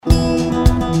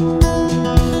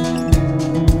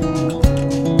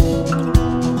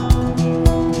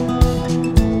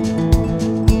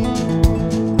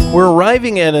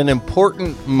arriving at an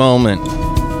important moment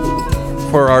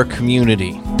for our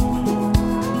community,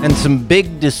 and some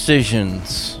big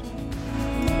decisions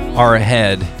are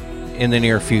ahead in the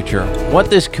near future. What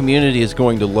this community is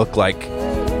going to look like,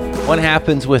 what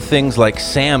happens with things like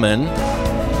salmon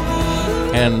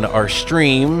and our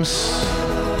streams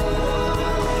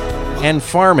and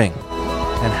farming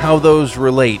and how those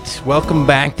relate. Welcome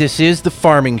back. This is The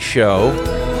Farming Show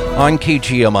on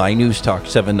KGMI News Talk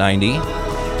 790.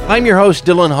 I'm your host,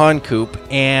 Dylan Honcoop,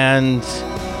 and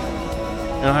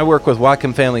I work with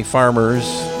Whatcom Family Farmers,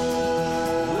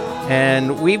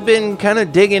 and we've been kind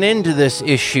of digging into this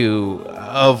issue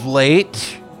of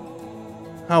late,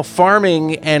 how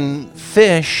farming and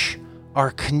fish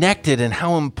are connected and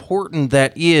how important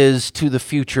that is to the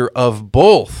future of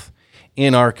both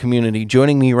in our community.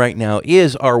 Joining me right now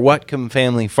is our Whatcom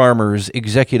Family Farmers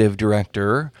Executive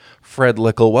Director, Fred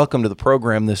Lickel. Welcome to the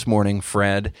program this morning,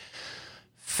 Fred.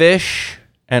 Fish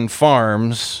and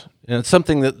farms, and it's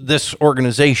something that this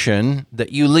organization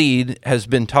that you lead has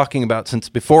been talking about since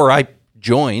before I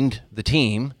joined the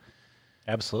team.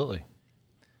 Absolutely.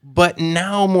 But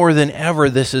now more than ever,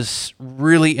 this is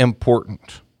really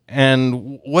important.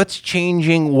 And what's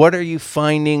changing? What are you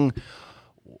finding?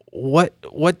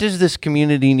 What does this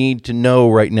community need to know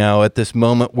right now at this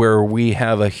moment where we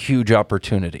have a huge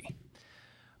opportunity?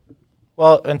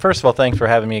 Well, and first of all, thanks for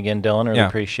having me again, Dylan. Really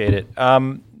appreciate it.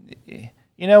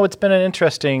 It's been an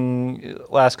interesting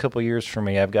last couple of years for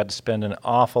me. I've got to spend an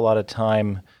awful lot of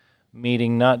time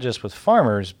meeting not just with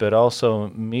farmers, but also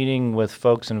meeting with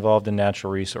folks involved in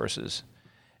natural resources.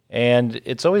 And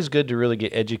it's always good to really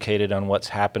get educated on what's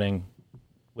happening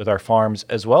with our farms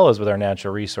as well as with our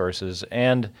natural resources.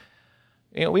 And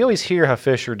we always hear how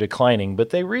fish are declining,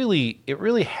 but it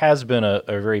really has been a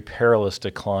very perilous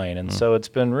decline. And so it's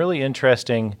been really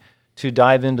interesting to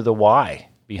dive into the why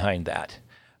behind that.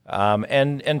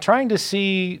 And trying to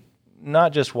see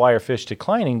not just why are fish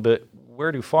declining, but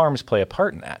where do farms play a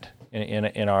part in that,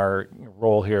 in our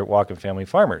role here at Whatcom Family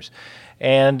Farmers.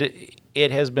 And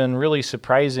it has been really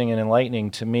surprising and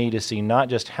enlightening to me to see not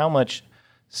just how much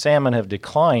salmon have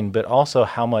declined, but also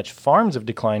how much farms have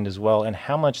declined as well, and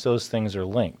how much those things are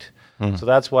linked. So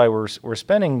that's why we're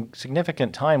spending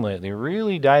significant time lately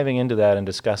really diving into that and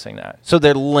discussing that. So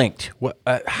they're linked.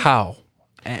 How?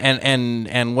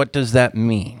 And what does that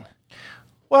mean?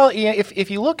 Well,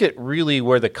 if you look at really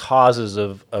where the causes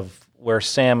of where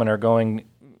salmon are going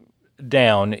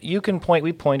down,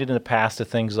 we pointed in the past to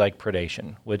things like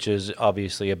predation, which is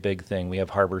obviously a big thing. We have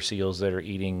harbor seals that are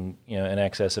eating, in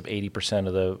excess of 80%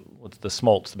 of the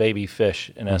smolts, the baby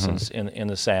fish, in essence, in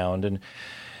the Sound. And,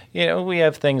 we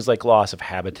have things like loss of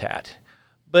habitat.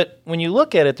 But when you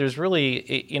look at it, there's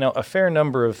really, a fair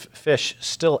number of fish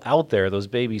still out there, those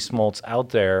baby smolts out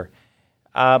there.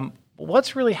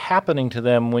 What's really happening to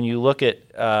them when you look at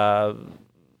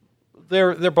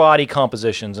their body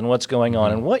compositions and what's going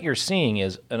on? And what you're seeing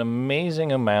is an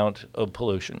amazing amount of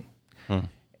pollution.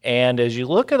 And as you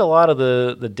look at a lot of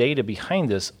the data behind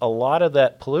this, a lot of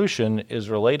that pollution is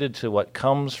related to what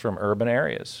comes from urban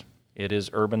areas. It is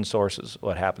urban sources,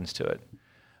 what happens to it.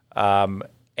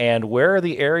 And where are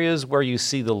the areas where you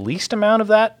see the least amount of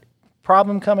that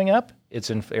problem coming up?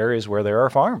 It's in areas where there are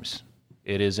farms.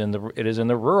 It is in the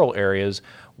rural areas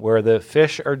where the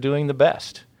fish are doing the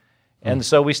best. And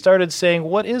so we started saying,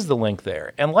 what is the link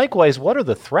there? And likewise, what are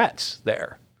the threats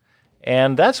there?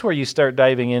 And that's where you start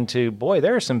diving into,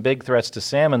 there are some big threats to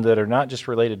salmon that are not just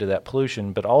related to that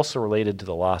pollution, but also related to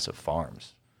the loss of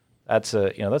farms. That's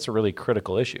a really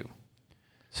critical issue.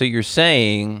 So you're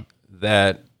saying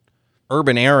that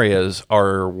urban areas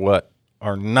are what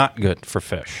are not good for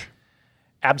fish?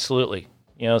 Absolutely.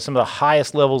 Some of the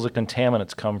highest levels of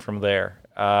contaminants come from there.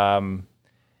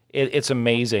 It's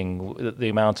amazing the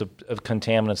amounts of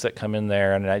contaminants that come in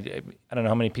there. And I don't know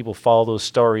how many people follow those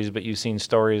stories, but you've seen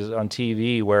stories on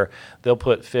TV where they'll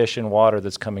put fish in water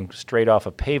that's coming straight off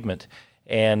a pavement,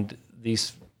 and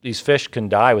these fish can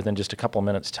die within just a couple of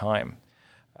minutes' time.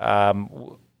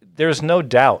 There's no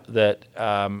doubt that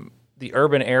the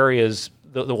urban areas,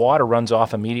 the water runs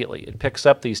off immediately. It picks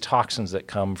up these toxins that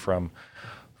come from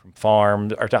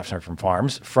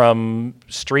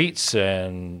streets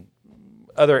and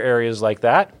other areas like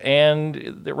that, and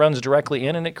it runs directly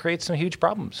in, and it creates some huge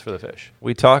problems for the fish.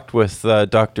 We talked with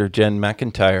Dr. Jen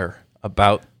McIntyre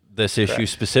about this issue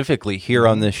specifically here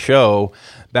on this show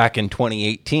back in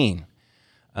 2018.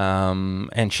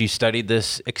 And she studied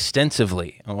this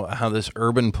extensively, how this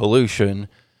urban pollution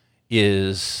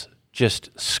is just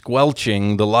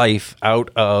squelching the life out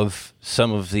of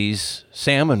some of these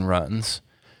salmon runs.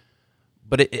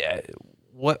 But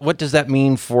what does that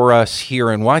mean for us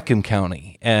here in Whatcom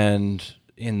County and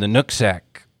in the Nooksack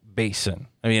Basin?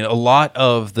 I mean, a lot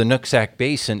of the Nooksack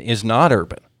Basin is not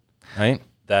urban, right?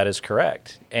 That is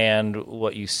correct. And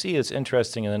what you see that's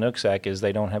interesting in the Nooksack is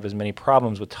they don't have as many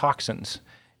problems with toxins.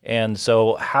 And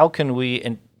so how can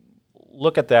we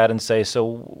look at that and say,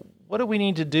 so what do we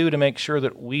need to do to make sure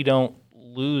that we don't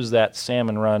lose that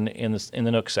salmon run in the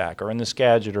Nooksack or in the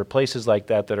Skagit or places like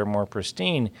that that are more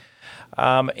pristine?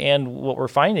 And what we're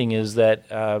finding is that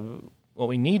what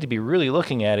we need to be really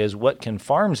looking at is what can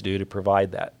farms do to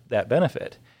provide that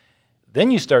benefit.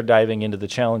 Then you start diving into the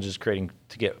challenges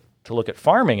to look at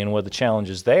farming and what the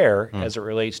challenges there as it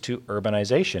relates to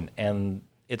urbanization. And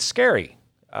it's scary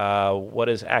what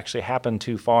has actually happened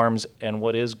to farms and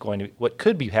what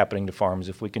could be happening to farms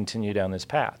if we continue down this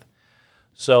path.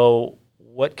 So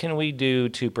what can we do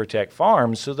to protect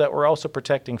farms so that we're also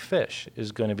protecting fish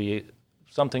is going to be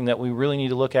something that we really need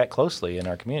to look at closely in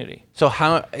our community. So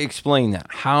explain that.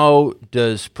 How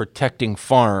does protecting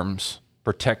farms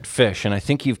protect fish? And I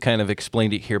think you've kind of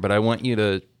explained it here, but I want you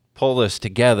to pull this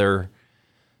together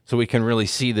so we can really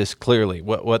see this clearly,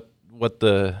 what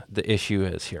the issue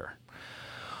is here.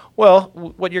 Well,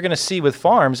 what you're going to see with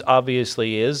farms,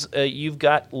 obviously, is you've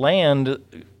got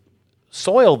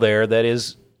soil there that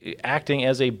is acting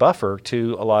as a buffer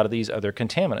to a lot of these other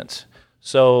contaminants.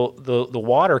 So the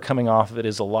water coming off of it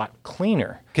is a lot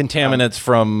cleaner. Contaminants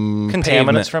from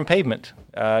pavement.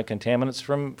 Contaminants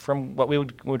from what we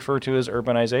would refer to as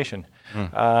urbanization.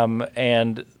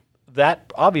 And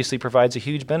that obviously provides a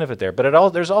huge benefit there.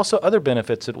 But there's also other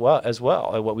benefits as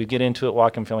well. What we get into at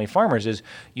Whatcom Family Farmers is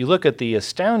you look at the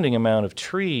astounding amount of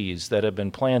trees that have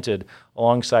been planted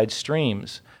alongside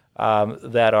streams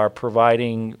that are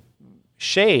providing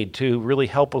shade to really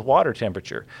help with water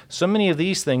temperature. So many of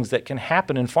these things that can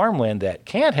happen in farmland that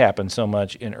can't happen so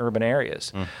much in urban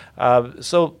areas.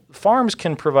 So farms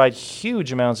can provide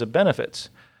huge amounts of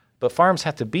benefits, but farms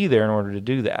have to be there in order to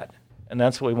do that. And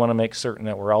that's what we want to make certain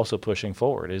that we're also pushing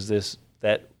forward,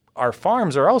 that our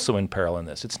farms are also in peril in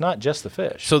this. It's not just the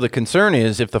fish. So the concern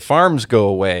is if the farms go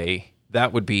away,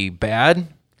 that would be bad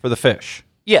for the fish.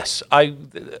 Yes, I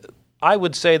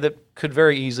would say that could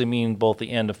very easily mean both the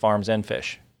end of farms and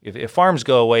fish. If farms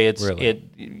go away,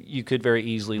 you could very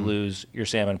easily lose your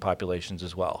salmon populations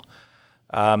as well.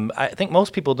 I think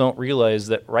most people don't realize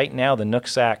that right now the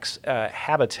Nooksack's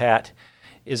habitat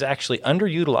is actually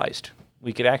underutilized.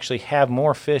 We could actually have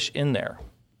more fish in there.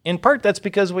 In part, that's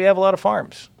because we have a lot of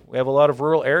farms. We have a lot of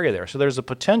rural area there. So there's a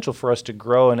potential for us to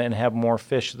grow and have more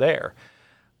fish there.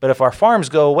 But if our farms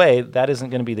go away, that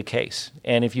isn't going to be the case.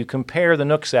 And if you compare the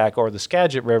Nooksack or the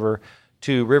Skagit River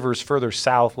to rivers further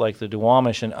south like the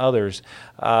Duwamish and others,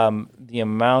 the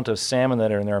amount of salmon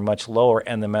that are in there are much lower,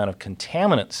 and the amount of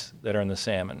contaminants that are in the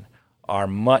salmon are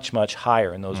much, much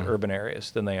higher in those urban areas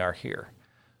than they are here.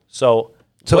 So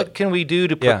what can we do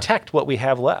to protect what we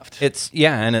have left?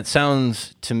 And it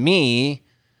sounds to me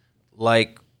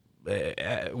like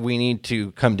we need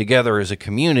to come together as a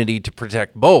community to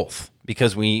protect both,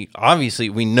 because we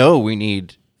know we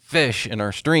need fish in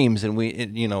our streams, and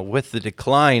with the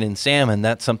decline in salmon,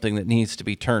 that's something that needs to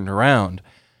be turned around.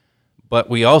 But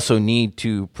we also need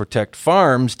to protect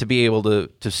farms to be able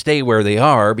to stay where they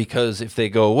are, because if they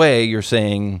go away, you're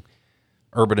saying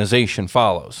urbanization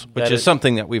follows, which is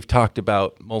something that we've talked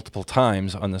about multiple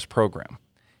times on this program.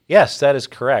 Yes, that is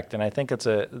correct. And I think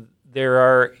there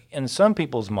are, in some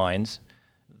people's minds,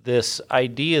 this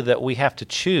idea that we have to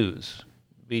choose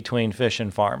between fish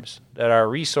and farms, that our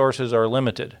resources are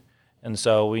limited. And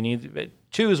so we need to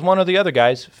choose one or the other,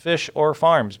 guys, fish or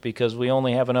farms, because we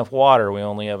only have enough water, we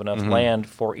only have enough land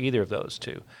for either of those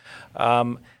two.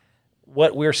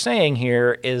 What we're saying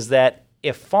here is that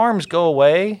if farms go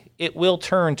away, it will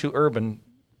turn to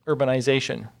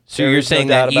urbanization. So you're saying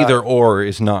that either or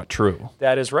is not true?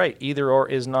 That is right. Either or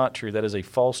is not true. That is a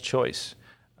false choice.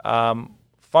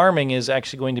 Farming is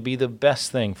actually going to be the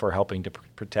best thing for helping to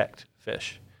protect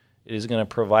fish. It is going to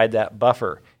provide that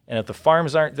buffer. And if the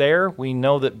farms aren't there, we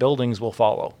know that buildings will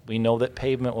follow. We know that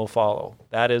pavement will follow.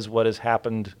 That is what has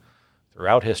happened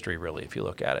throughout history, really, if you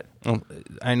look at it. Well,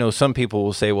 I know some people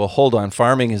will say, well, hold on,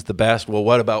 farming is the best. Well,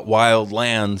 what about wild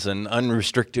lands and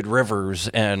unrestricted rivers?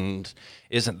 And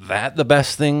isn't that the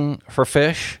best thing for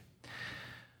fish?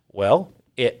 Well,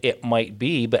 it might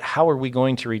be, but how are we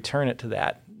going to return it to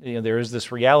that? There is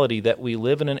this reality that we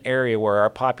live in an area where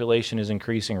our population is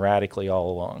increasing radically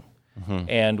all along.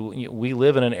 And we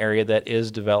live in an area that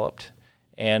is developed.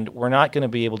 And we're not going to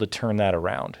be able to turn that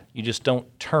around. You just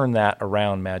don't turn that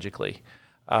around magically.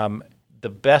 The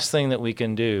best thing that we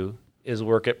can do is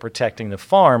work at protecting the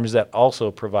farms that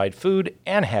also provide food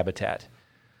and habitat.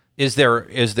 Is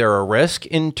there a risk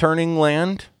in turning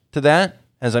land to that?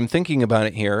 As I'm thinking about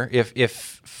it here,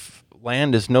 if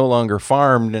land is no longer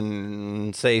farmed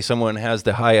and say someone has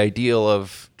the high ideal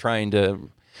of trying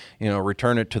to,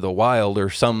 return it to the wild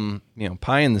or some,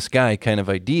 pie in the sky kind of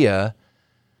idea,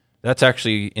 that's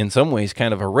actually in some ways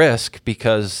kind of a risk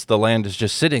because the land is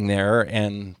just sitting there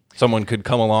and someone could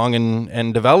come along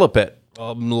and develop it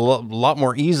a lot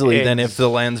more easily than if the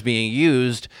land's being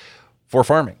used for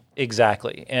farming.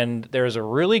 Exactly. And there's a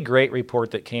really great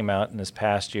report that came out in this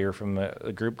past year from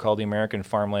a group called the American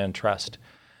Farmland Trust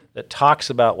that talks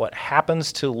about what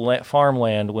happens to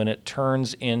farmland when it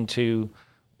turns into,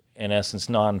 in essence,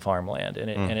 non-farmland.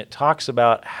 And it talks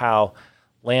about how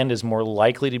land is more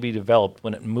likely to be developed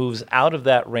when it moves out of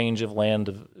that range of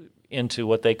land into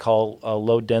what they call a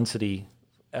low-density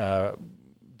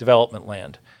development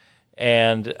land.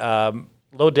 And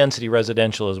low-density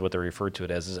residential is what they refer to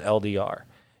it as, is LDR.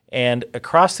 And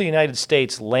across the United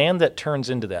States, land that turns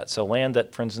into that, so land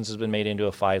that, for instance, has been made into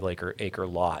a 5-acre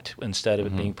lot instead of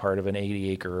it being part of an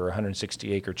 80-acre or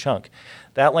 160-acre chunk,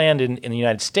 that land in the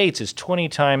United States is 20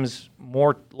 times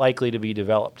more likely to be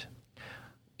developed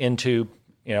into,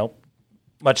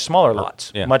 much smaller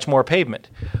lots, much more pavement.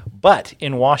 But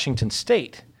in Washington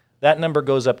State, that number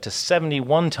goes up to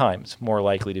 71 times more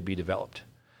likely to be developed.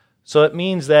 So it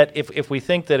means that if we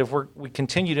think that if we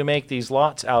continue to make these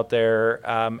lots out there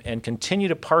and continue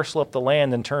to parcel up the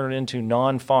land and turn it into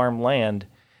non-farm land,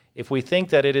 if we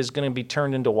think that it is going to be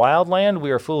turned into wild land,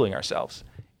 we are fooling ourselves.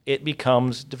 It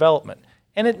becomes development.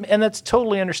 And that's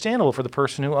totally understandable for the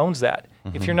person who owns that.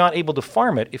 Mm-hmm. If you're not able to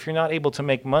farm it, if you're not able to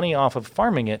make money off of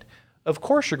farming it, of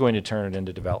course you're going to turn it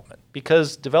into development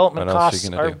because development costs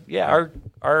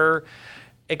are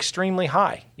extremely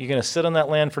high. You're going to sit on that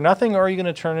land for nothing, or are you going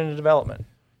to turn it into development?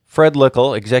 Fred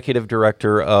Lickel, Executive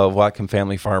Director of Whatcom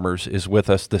Family Farmers, is with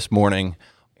us this morning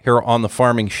here on the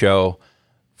Farming Show.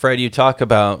 Fred, you talk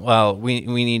about, we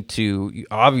need to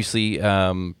obviously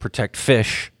protect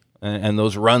fish and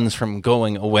those runs from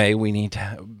going away. We need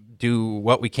to do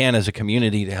what we can as a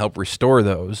community to help restore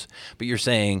those. But you're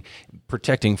saying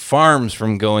protecting farms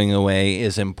from going away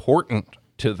is important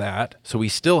to that. So we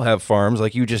still have farms,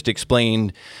 like you just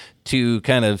explained, to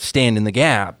kind of stand in the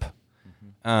gap.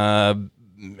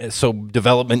 So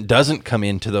development doesn't come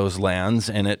into those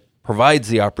lands, and it provides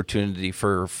the opportunity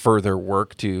for further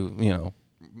work to,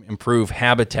 improve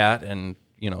habitat and,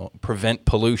 prevent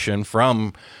pollution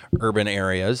from urban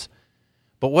areas.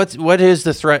 But what is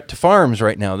the threat to farms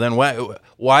right now? Then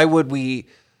why would we?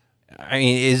 I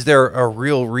mean, is there a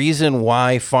real reason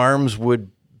why farms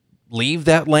would leave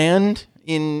that land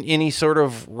in any sort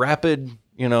of rapid,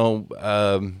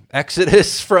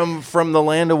 exodus from the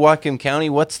land of Whatcom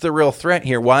County? What's the real threat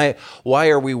here? Why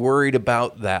are we worried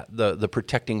about that, the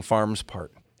protecting farms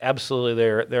part? Absolutely,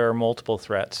 there are multiple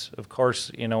threats. Of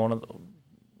course, one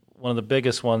of the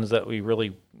biggest ones that we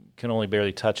really can only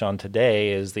barely touch on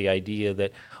today is the idea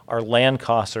that our land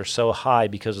costs are so high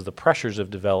because of the pressures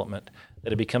of development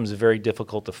that it becomes very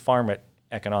difficult to farm it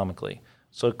economically.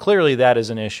 So clearly that is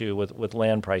an issue with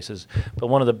land prices. But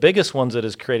one of the biggest ones that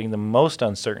is creating the most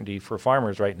uncertainty for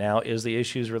farmers right now is the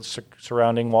issues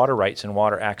surrounding water rights and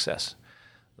water access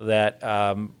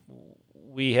that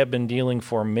we have been dealing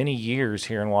for many years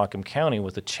here in Whatcom County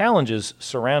with the challenges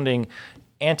surrounding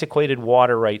antiquated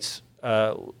water rights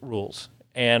rules.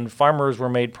 And farmers were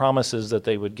made promises that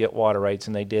they would get water rights,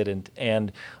 and they didn't.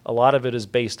 And a lot of it is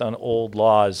based on old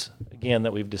laws, again,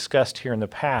 that we've discussed here in the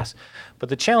past. But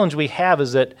the challenge we have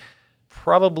is that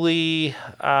probably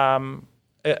half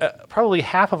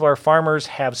of our farmers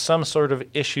have some sort of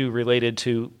issue related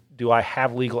to, do I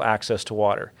have legal access to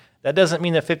water? That doesn't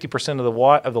mean that 50%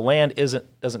 of the land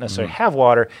doesn't necessarily have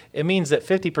water. It means that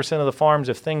 50% of the farms,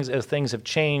 as things have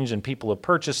changed and people have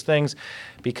purchased things,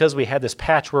 because we had this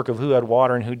patchwork of who had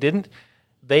water and who didn't,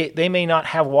 they may not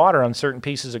have water on certain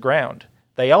pieces of ground.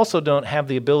 They also don't have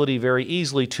the ability very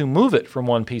easily to move it from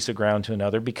one piece of ground to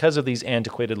another because of these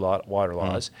antiquated water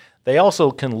laws. They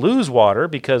also can lose water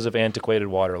because of antiquated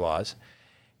water laws.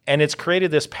 And it's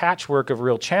created this patchwork of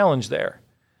real challenge there.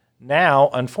 Now,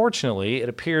 unfortunately, it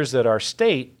appears that our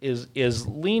state is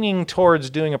leaning towards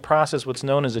doing a process what's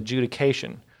known as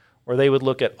adjudication, where they would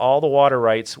look at all the water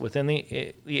rights within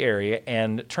the area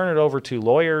and turn it over to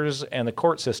lawyers and the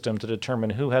court system to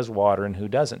determine who has water and who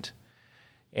doesn't.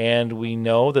 And we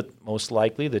know that most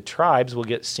likely the tribes will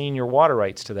get senior water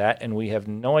rights to that, and we have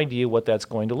no idea what that's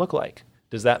going to look like.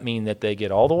 Does that mean that they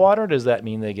get all the water? Does that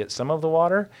mean they get some of the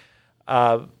water?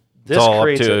 It's all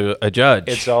up to a judge.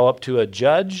 It's all up to a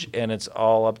judge, and it's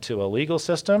all up to a legal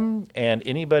system. And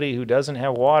anybody who doesn't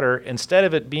have water, instead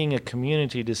of it being a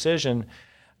community decision,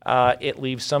 it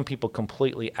leaves some people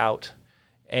completely out.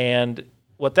 And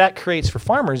what that creates for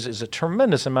farmers is a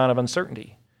tremendous amount of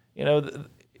uncertainty.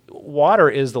 Water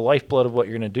is the lifeblood of what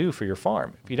you're going to do for your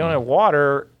farm. If you don't have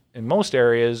water in most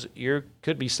areas, you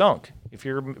could be sunk. If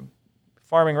you're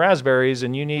farming raspberries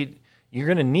and you're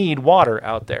going to need water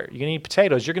out there. You're going to need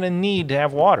potatoes. You're going to need to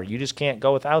have water. You just can't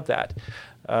go without that.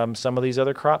 Some of these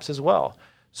other crops as well.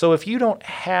 So if you don't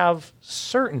have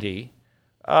certainty,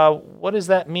 what does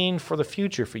that mean for the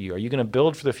future for you? Are you going to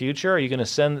build for the future? Are you going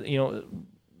to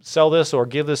sell this or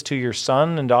give this to your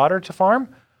son and daughter to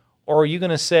farm? Or are you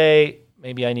going to say,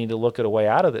 maybe I need to look at a way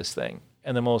out of this thing?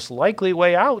 And the most likely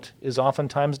way out is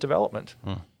oftentimes development.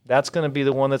 That's going to be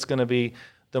the one that's going to be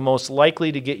the most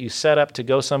likely to get you set up to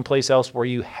go someplace else where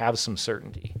you have some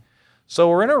certainty. So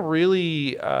we're in a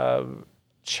really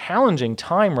challenging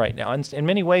time right now, and in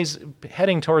many ways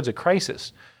heading towards a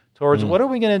crisis, towards what are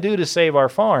we going to do to save our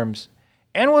farms,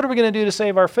 and what are we going to do to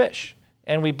save our fish?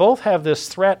 And we both have this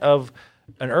threat of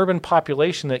an urban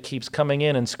population that keeps coming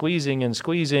in and squeezing,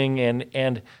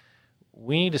 and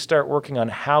we need to start working on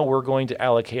how we're going to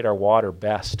allocate our water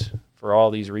best for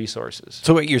all these resources.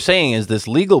 So what you're saying is this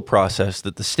legal process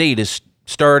that the state is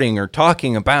starting or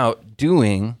talking about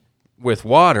doing with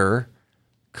water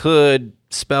could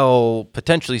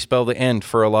potentially spell the end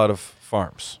for a lot of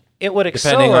farms. It would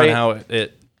accelerate. Depending on how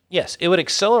it Yes, it would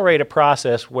accelerate a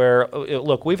process where,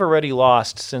 look, we've already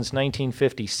lost since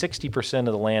 1950 60% of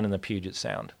the land in the Puget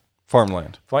Sound.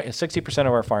 Farmland. 60%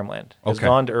 of our farmland has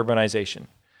gone to urbanization.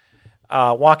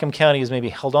 Whatcom County has maybe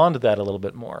held on to that a little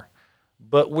bit more.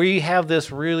 But we have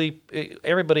this really,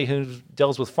 everybody who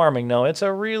deals with farming know it's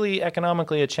a really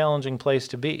economically a challenging place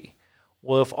to be.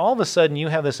 Well, if all of a sudden you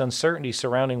have this uncertainty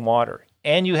surrounding water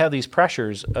and you have these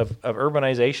pressures of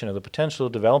urbanization, of the potential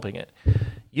of developing it,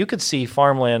 you could see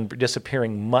farmland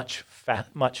disappearing much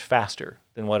faster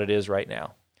than what it is right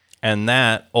now. And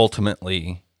that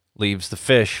ultimately leaves the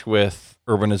fish with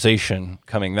urbanization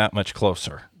coming that much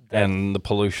closer and the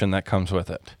pollution that comes with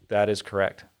it. That is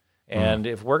correct. And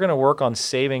if we're going to work on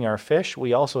saving our fish,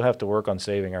 we also have to work on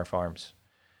saving our farms.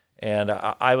 And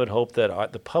I would hope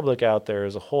that the public out there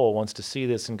as a whole wants to see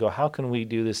this and go, how can we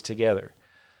do this together?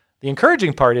 The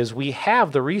encouraging part is we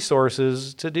have the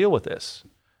resources to deal with this.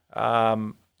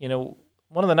 One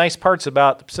of the nice parts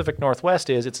about the Pacific Northwest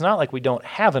is it's not like we don't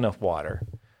have enough water.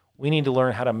 We need to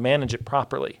learn how to manage it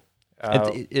properly.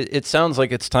 It sounds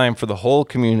like it's time for the whole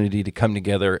community to come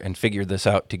together and figure this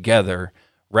out together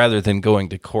rather than going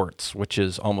to courts, which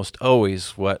is almost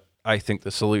always what I think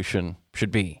the solution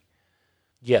should be.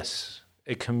 Yes,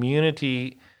 a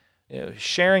community,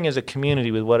 sharing as a community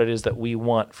with what it is that we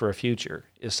want for a future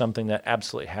is something that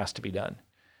absolutely has to be done.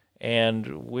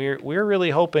 And we're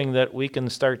really hoping that we can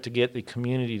start to get the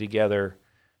community together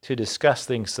to discuss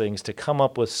things, to come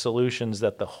up with solutions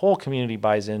that the whole community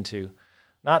buys into,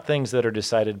 not things that are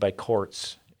decided by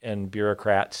courts and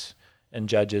bureaucrats and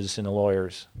judges and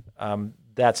lawyers.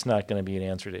 That's not going to be an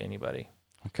answer to anybody.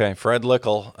 Okay, Fred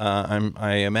Lickel,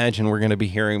 I imagine we're going to be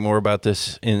hearing more about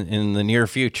this in the near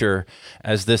future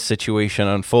as this situation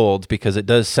unfolds, because it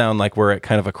does sound like we're at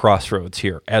kind of a crossroads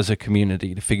here as a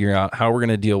community to figure out how we're going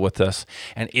to deal with this.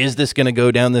 And is this going to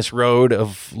go down this road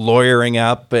of lawyering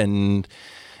up? And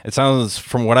it sounds,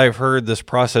 from what I've heard, this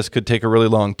process could take a really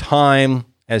long time,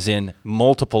 as in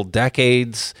multiple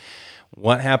decades.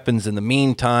 What happens in the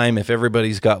meantime if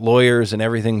everybody's got lawyers and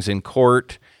everything's in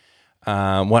court?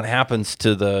 What happens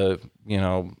to the,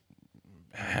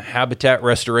 habitat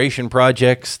restoration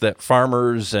projects that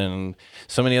farmers and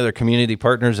so many other community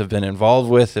partners have been involved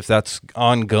with? If that's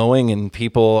ongoing and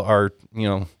people are,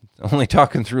 only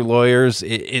talking through lawyers,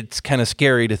 it's kind of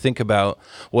scary to think about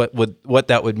what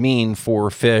that would mean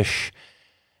for fish,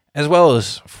 as well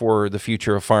as for the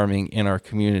future of farming in our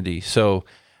community. So,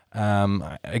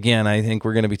 again, I think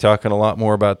we're going to be talking a lot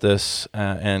more about this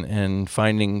and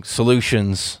finding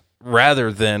solutions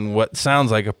rather than what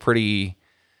sounds like a pretty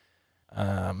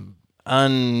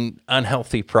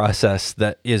unhealthy process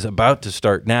that is about to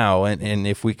start now. And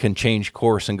if we can change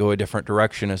course and go a different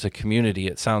direction as a community,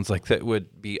 it sounds like that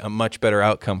would be a much better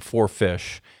outcome for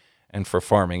fish and for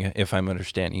farming, if I'm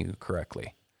understanding you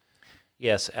correctly.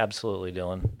 Yes, absolutely,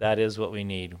 Dylan. That is what we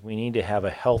need. We need to have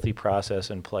a healthy process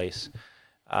in place.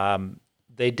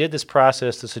 They did this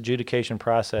adjudication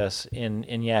process in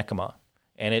Yakima,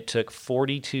 and it took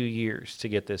 42 years to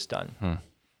get this done.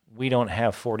 We don't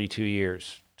have 42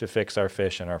 years to fix our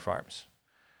fish and our farms.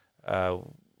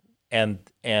 And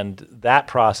that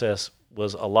process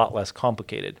was a lot less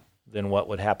complicated than what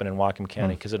would happen in Whatcom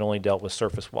County, because it only dealt with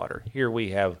surface water. Here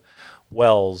we have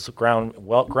wells,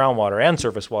 groundwater, and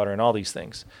surface water, and all these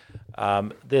things.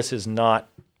 This is not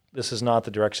this is not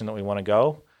the direction that we want to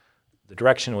go. The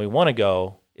direction we want to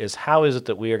go is how is it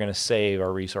that we are going to save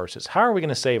our resources? How are we going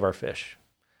to save our fish?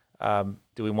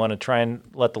 Do we want to try and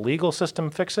let the legal system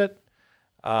fix it?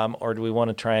 Or do we want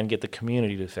to try and get the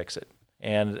community to fix it?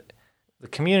 And the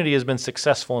community has been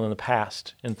successful in the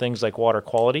past in things like water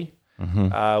quality.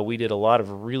 We did a lot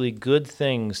of really good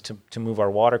things to move our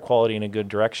water quality in a good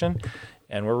direction.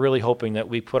 And we're really hoping that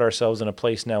we put ourselves in a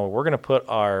place now where we're going to put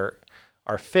our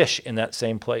fish in that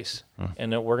same place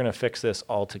and that we're going to fix this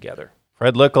all together.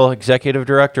 Fred Lickel, Executive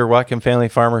Director, Whatcom Family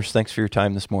Farmers, thanks for your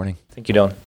time this morning. Thank you, Dylan.